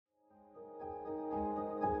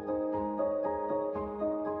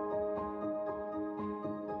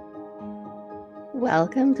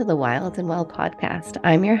Welcome to the Wild and Well podcast.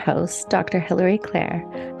 I'm your host, Dr. Hilary Clare,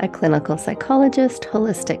 a clinical psychologist,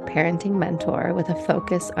 holistic parenting mentor with a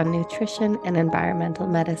focus on nutrition and environmental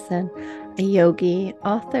medicine, a yogi,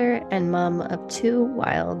 author, and mom of two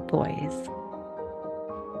wild boys.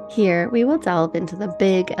 Here, we will delve into the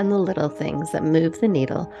big and the little things that move the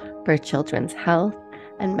needle for children's health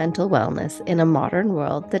and mental wellness in a modern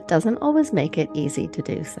world that doesn't always make it easy to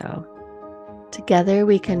do so. Together,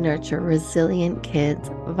 we can nurture resilient kids,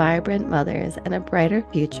 vibrant mothers, and a brighter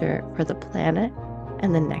future for the planet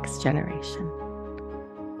and the next generation.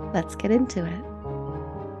 Let's get into it.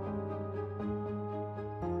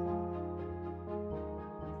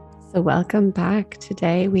 So, welcome back.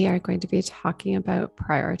 Today, we are going to be talking about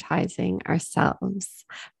prioritizing ourselves,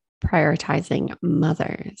 prioritizing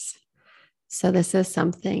mothers. So, this is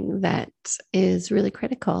something that is really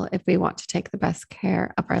critical if we want to take the best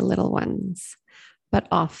care of our little ones. But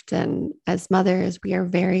often, as mothers, we are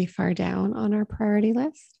very far down on our priority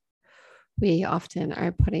list. We often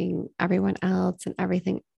are putting everyone else and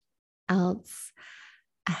everything else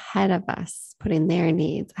ahead of us, putting their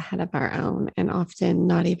needs ahead of our own, and often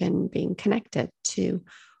not even being connected to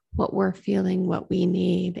what we're feeling, what we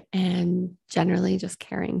need, and generally just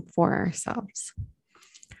caring for ourselves.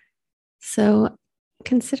 So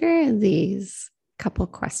consider these couple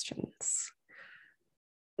questions.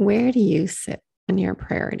 Where do you sit on your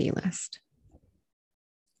priority list?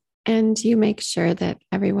 And you make sure that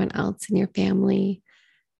everyone else in your family,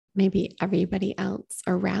 maybe everybody else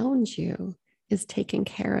around you, is taken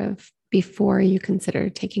care of before you consider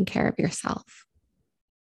taking care of yourself.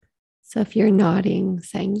 So if you're nodding,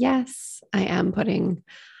 saying, yes, I am putting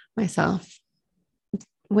myself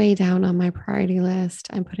way down on my priority list,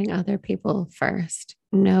 I'm putting other people first,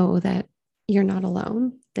 know that you're not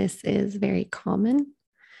alone. This is very common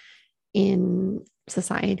in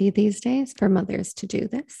society these days for mothers to do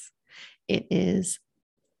this. It is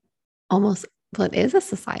almost, well, it is a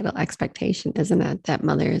societal expectation, isn't it? That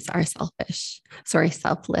mothers are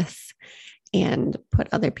selfless and put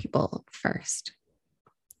other people first.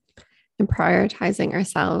 And prioritizing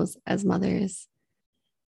ourselves as mothers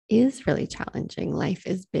is really challenging. Life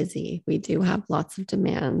is busy. We do have lots of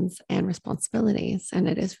demands and responsibilities, and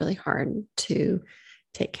it is really hard to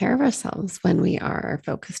take care of ourselves when we are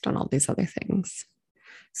focused on all these other things.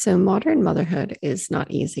 So modern motherhood is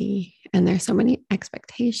not easy, and there's so many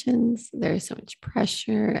expectations, there's so much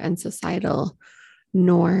pressure and societal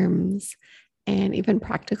norms and even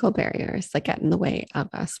practical barriers that get in the way of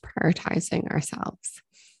us prioritizing ourselves.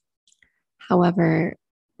 However,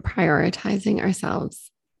 prioritizing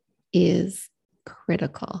ourselves is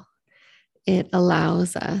critical. It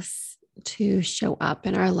allows us to show up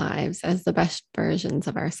in our lives as the best versions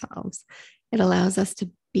of ourselves. It allows us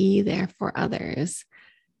to be there for others,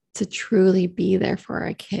 to truly be there for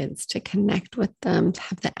our kids, to connect with them, to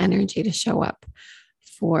have the energy to show up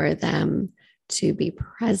for them, to be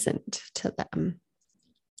present to them.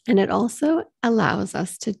 And it also allows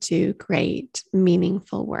us to do great,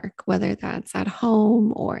 meaningful work, whether that's at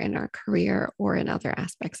home or in our career or in other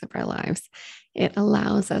aspects of our lives. It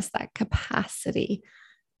allows us that capacity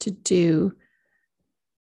to do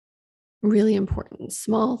really important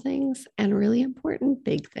small things and really important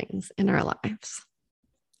big things in our lives.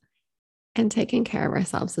 And taking care of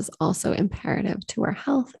ourselves is also imperative to our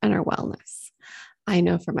health and our wellness. I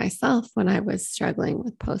know for myself, when I was struggling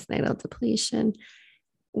with postnatal depletion,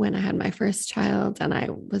 when I had my first child, and I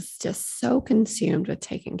was just so consumed with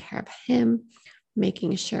taking care of him,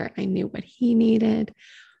 making sure I knew what he needed,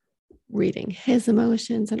 reading his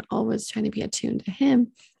emotions, and always trying to be attuned to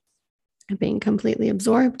him, and being completely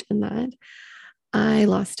absorbed in that, I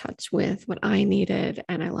lost touch with what I needed,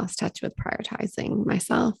 and I lost touch with prioritizing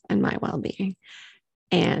myself and my well-being.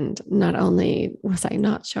 And not only was I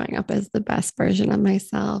not showing up as the best version of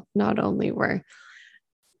myself, not only were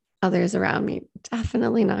others around me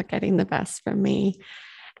definitely not getting the best from me,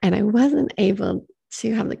 and I wasn't able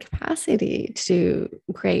to have the capacity to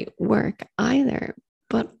create work either,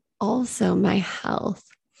 but also my health,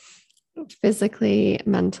 physically,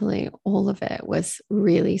 mentally, all of it was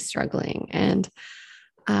really struggling. And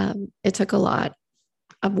it took a lot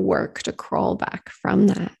of work to crawl back from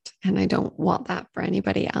that. And I don't want that for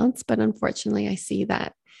anybody else. But unfortunately, I see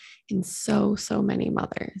that in so many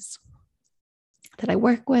mothers that I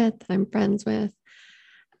work with, that I'm friends with,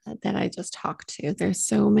 that I just talk to. There's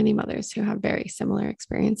so many mothers who have very similar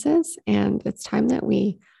experiences. And it's time that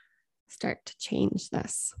we start to change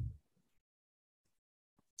this.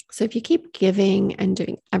 So if you keep giving and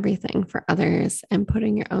doing everything for others and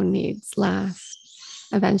putting your own needs last,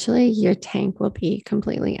 eventually your tank will be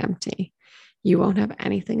completely empty. You won't have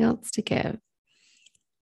anything else to give.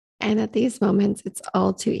 And at these moments, it's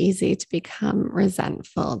all too easy to become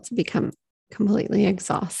resentful, to become completely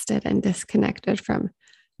exhausted and disconnected from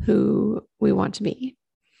who we want to be.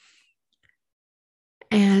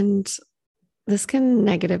 And this can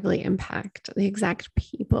negatively impact the exact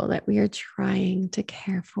people that we are trying to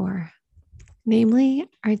care for, namely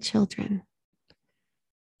our children.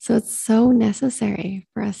 So it's so necessary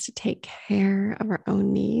for us to take care of our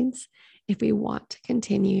own needs if we want to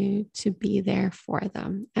continue to be there for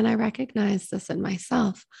them. And I recognize this in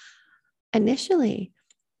myself. Initially,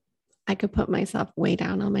 I could put myself way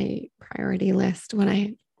down on my priority list when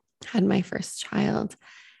I had my first child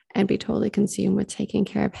and be totally consumed with taking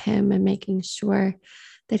care of him and making sure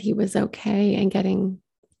that he was okay, and getting,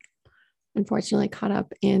 unfortunately, caught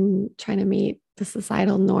up in trying to meet the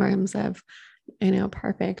societal norms of,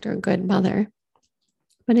 perfect or good mother.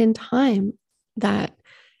 But in time, that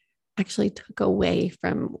actually took away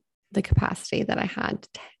from the capacity that I had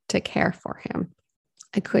to care for him.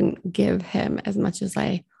 I couldn't give him as much as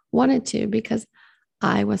I wanted to because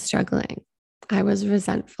I was struggling. I was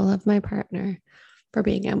resentful of my partner for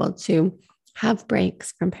being able to have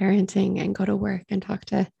breaks from parenting and go to work and talk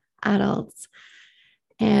to adults.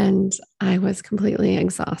 And I was completely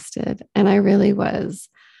exhausted. And I really was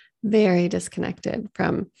very disconnected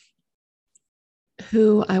from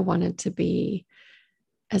who I wanted to be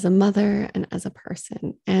as a mother and as a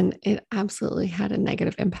person. And it absolutely had a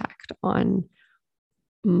negative impact on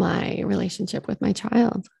my relationship with my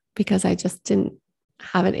child because I just didn't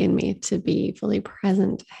have it in me to be fully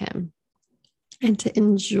present to him and to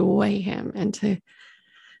enjoy him and to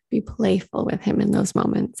be playful with him in those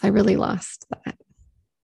moments. I really lost that.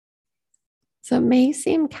 So it may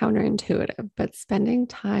seem counterintuitive, but spending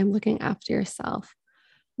time looking after yourself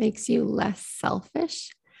makes you less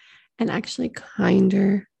selfish and actually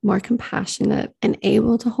kinder, more compassionate, and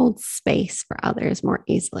able to hold space for others more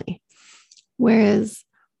easily. Whereas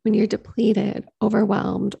when you're depleted,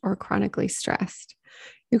 overwhelmed, or chronically stressed,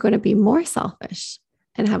 you're going to be more selfish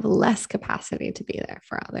and have less capacity to be there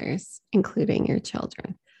for others, including your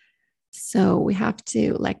children. So we have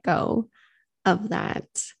to let go of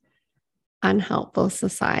that unhelpful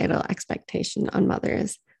societal expectation on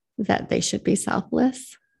mothers that they should be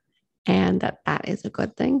selfless and that is a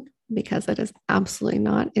good thing, because it is absolutely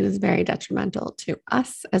not. It is very detrimental to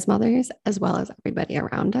us as mothers as well as everybody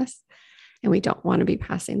around us. And we don't want to be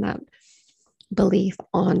passing that belief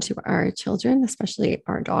on to our children, especially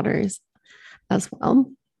our daughters as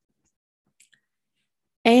well.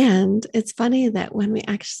 And it's funny that when we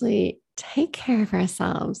actually take care of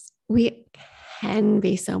ourselves, we can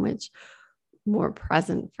be so much more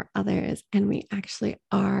present for others, and we actually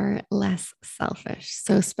are less selfish.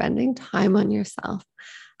 So spending time on yourself,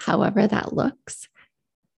 however that looks,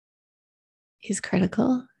 is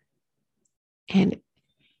critical and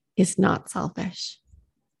is not selfish.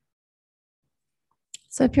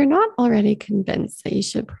 So if you're not already convinced that you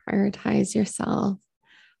should prioritize yourself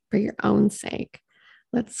for your own sake,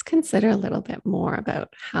 let's consider a little bit more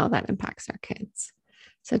about how that impacts our kids.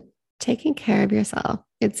 So taking care of yourself,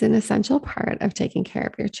 it's an essential part of taking care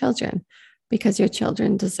of your children, because your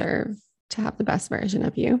children deserve to have the best version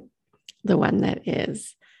of you, the one that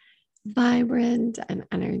is vibrant and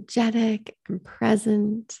energetic and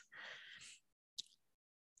present.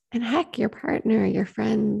 And heck, your partner, your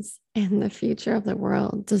friends, and the future of the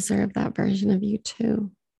world deserve that version of you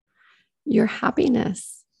too. Your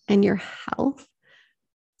happiness and your health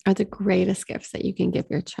are the greatest gifts that you can give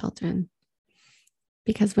your children.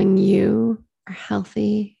 Because when you are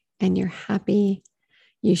healthy and you're happy,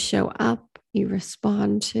 you show up, you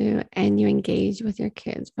respond to, and you engage with your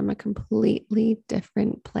kids from a completely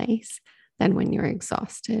different place than when you're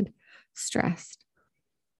exhausted, stressed,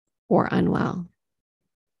 or unwell.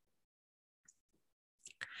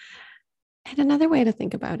 And another way to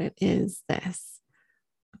think about it is this: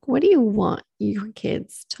 what do you want your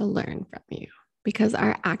kids to learn from you? Because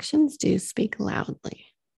our actions do speak loudly.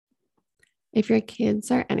 If your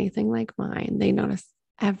kids are anything like mine, they notice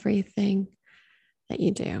everything that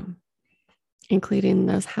you do, including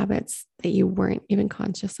those habits that you weren't even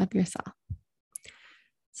conscious of yourself.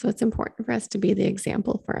 So it's important for us to be the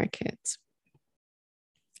example for our kids,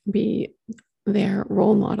 be their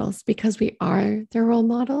role models, because we are their role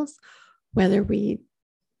models, whether we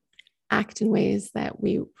act in ways that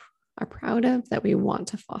we are proud of, that we want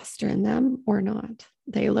to foster in them or not.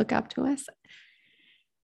 They look up to us.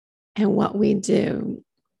 And what we do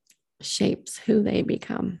shapes who they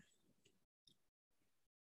become.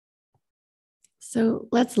 So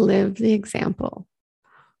let's live the example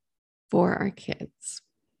for our kids.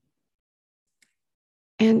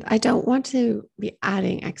 And I don't want to be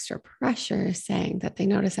adding extra pressure saying that they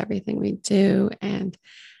notice everything we do and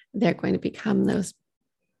they're going to become those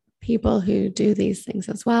people who do these things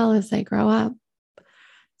as well as they grow up.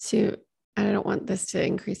 I don't want this to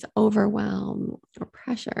increase overwhelm or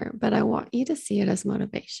pressure, but I want you to see it as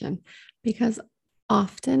motivation, because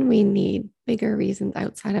often we need bigger reasons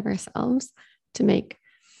outside of ourselves to make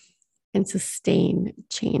and sustain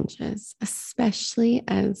changes, especially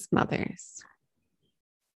as mothers.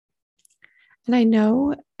 And I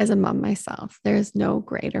know as a mom myself, there is no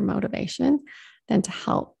greater motivation than to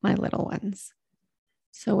help my little ones.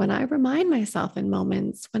 So when I remind myself in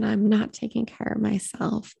moments when I'm not taking care of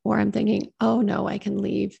myself, or I'm thinking, oh no, I can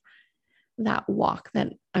leave that walk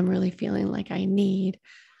that I'm really feeling like I need,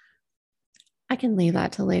 I can leave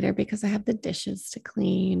that to later because I have the dishes to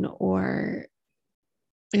clean, or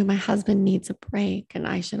my husband needs a break and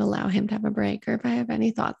I should allow him to have a break. Or if I have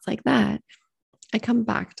any thoughts like that, I come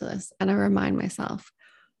back to this and I remind myself,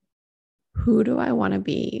 who do I want to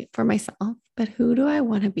be for myself, but who do I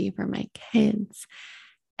want to be for my kids?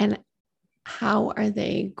 And how are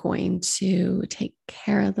they going to take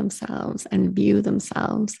care of themselves and view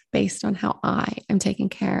themselves based on how I am taking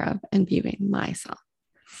care of and viewing myself?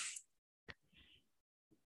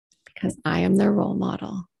 Because I am their role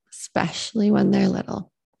model, especially when they're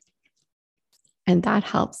little. And that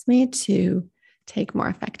helps me to take more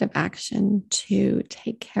effective action, to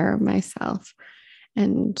take care of myself,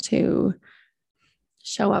 and to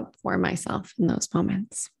show up for myself in those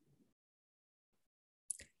moments.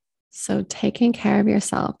 So taking care of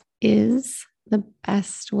yourself is the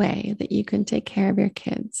best way that you can take care of your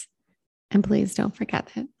kids. And please don't forget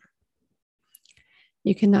it.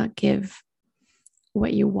 You cannot give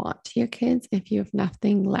what you want to your kids if you have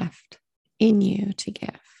nothing left in you to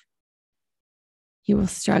give. You will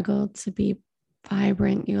struggle to be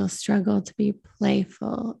vibrant. You will struggle to be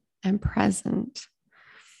playful and present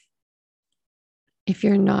if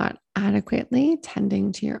you're not adequately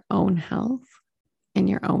tending to your own health and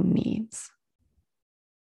your own needs.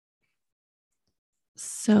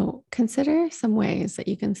 So consider some ways that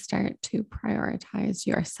you can start to prioritize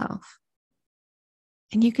yourself.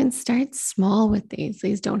 And you can start small with these.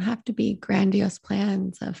 These don't have to be grandiose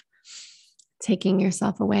plans of taking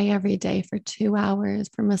yourself away every day for 2 hours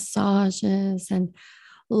for massages and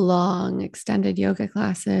long extended yoga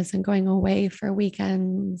classes and going away for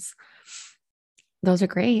weekends. Those are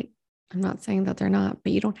great. I'm not saying that they're not,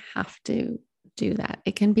 but you don't have to do that.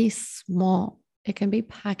 It can be small. It can be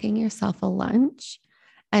packing yourself a lunch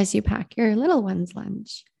as you pack your little one's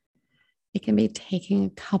lunch. It can be taking a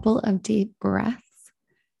couple of deep breaths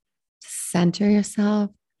to center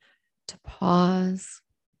yourself, to pause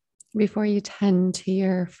before you tend to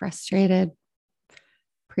your frustrated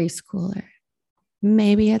preschooler.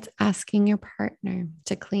 Maybe it's asking your partner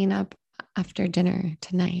to clean up after dinner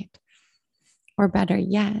tonight. Or better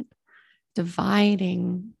yet,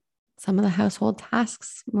 dividing some of the household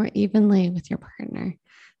tasks more evenly with your partner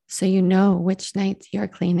so you know which nights you're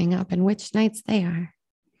cleaning up and which nights they are.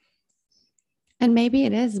 And maybe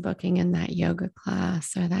it is booking in that yoga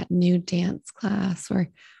class or that new dance class, or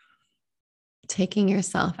taking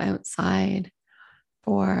yourself outside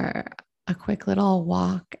for a quick little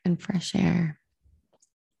walk and fresh air.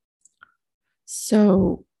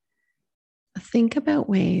 So think about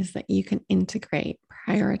ways that you can integrate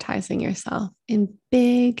prioritizing yourself in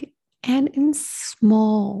big and in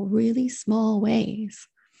small, really small ways.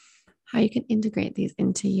 How you can integrate these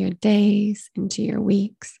into your days, into your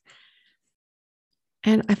weeks.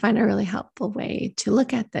 And I find a really helpful way to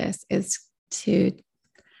look at this is to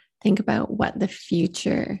think about what the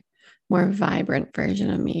future, more vibrant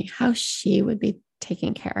version of me, how she would be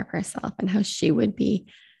taking care of herself and how she would be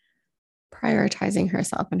prioritizing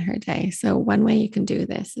herself in her day. So one way you can do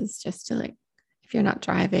this is just to, like, if you're not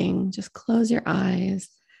driving, just close your eyes,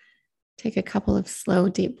 take a couple of slow,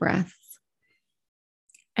 deep breaths,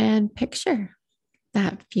 and picture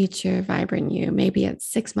that future vibrant you. Maybe it's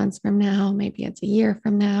 6 months from now, maybe it's a year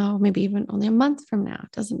from now, maybe even only a month from now.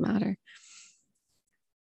 It doesn't matter.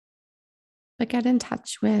 But get in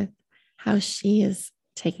touch with how she is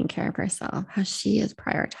taking care of herself, how she is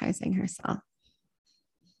prioritizing herself.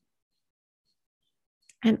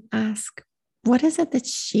 And ask, what is it that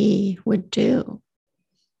she would do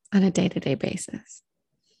on a day-to-day basis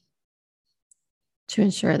to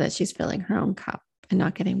ensure that she's filling her own cup and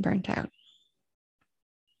not getting burnt out?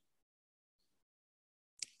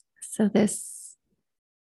 So this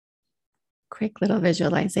quick little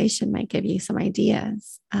visualization might give you some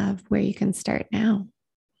ideas of where you can start now,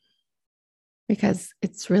 because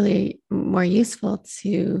it's really more useful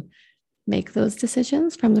to make those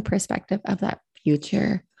decisions from the perspective of that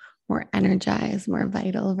future, more energized, more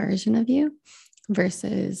vital version of you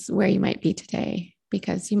versus where you might be today,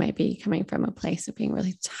 because you might be coming from a place of being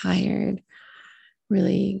really tired,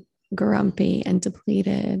 really grumpy and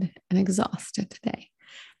depleted and exhausted today.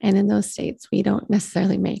 And in those states, we don't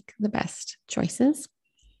necessarily make the best choices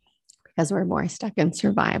because we're more stuck in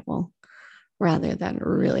survival rather than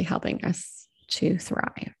really helping us to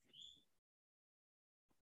thrive.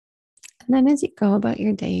 And then as you go about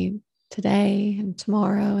your day today and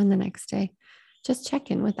tomorrow and the next day, just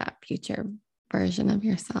check in with that future version of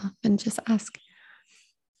yourself and just ask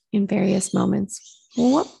in various moments,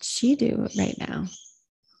 well, what would she do right now?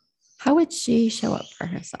 How would she show up for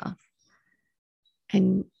herself?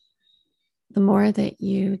 And the more that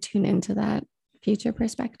you tune into that future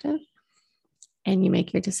perspective and you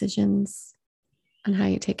make your decisions on how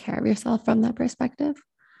you take care of yourself from that perspective,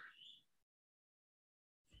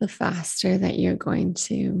 the faster that you're going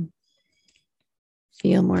to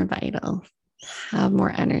feel more vital, have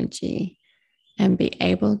more energy, and be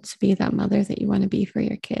able to be that mother that you want to be for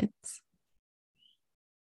your kids.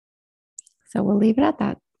 So we'll leave it at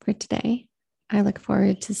that for today. I look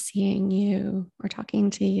forward to seeing you or talking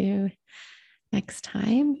to you next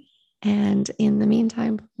time. And in the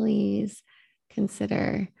meantime, please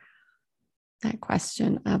consider that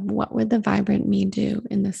question of what would the vibrant me do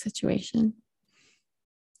in this situation?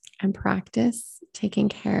 And practice taking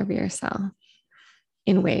care of yourself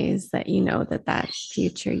in ways that you know that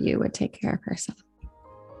future you would take care of herself.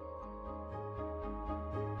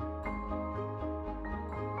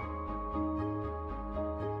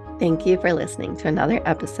 Thank you for listening to another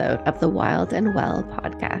episode of the Wild and Well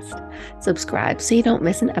podcast. Subscribe so you don't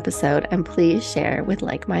miss an episode, and please share with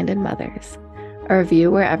like-minded mothers. A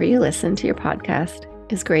review wherever you listen to your podcast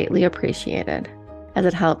is greatly appreciated, as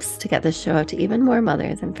it helps to get the show out to even more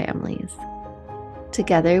mothers and families.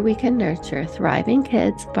 Together, we can nurture thriving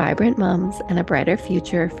kids, vibrant moms, and a brighter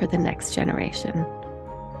future for the next generation.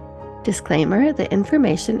 Disclaimer: the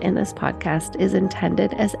information in this podcast is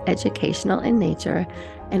intended as educational in nature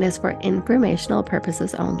and is for informational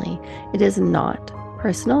purposes only. It is not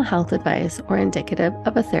personal health advice or indicative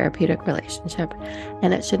of a therapeutic relationship,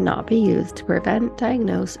 and it should not be used to prevent,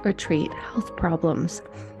 diagnose, or treat health problems.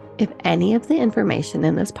 If any of the information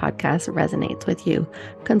in this podcast resonates with you,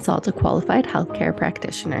 consult a qualified healthcare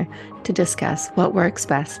practitioner to discuss what works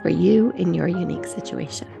best for you in your unique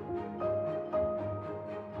situation.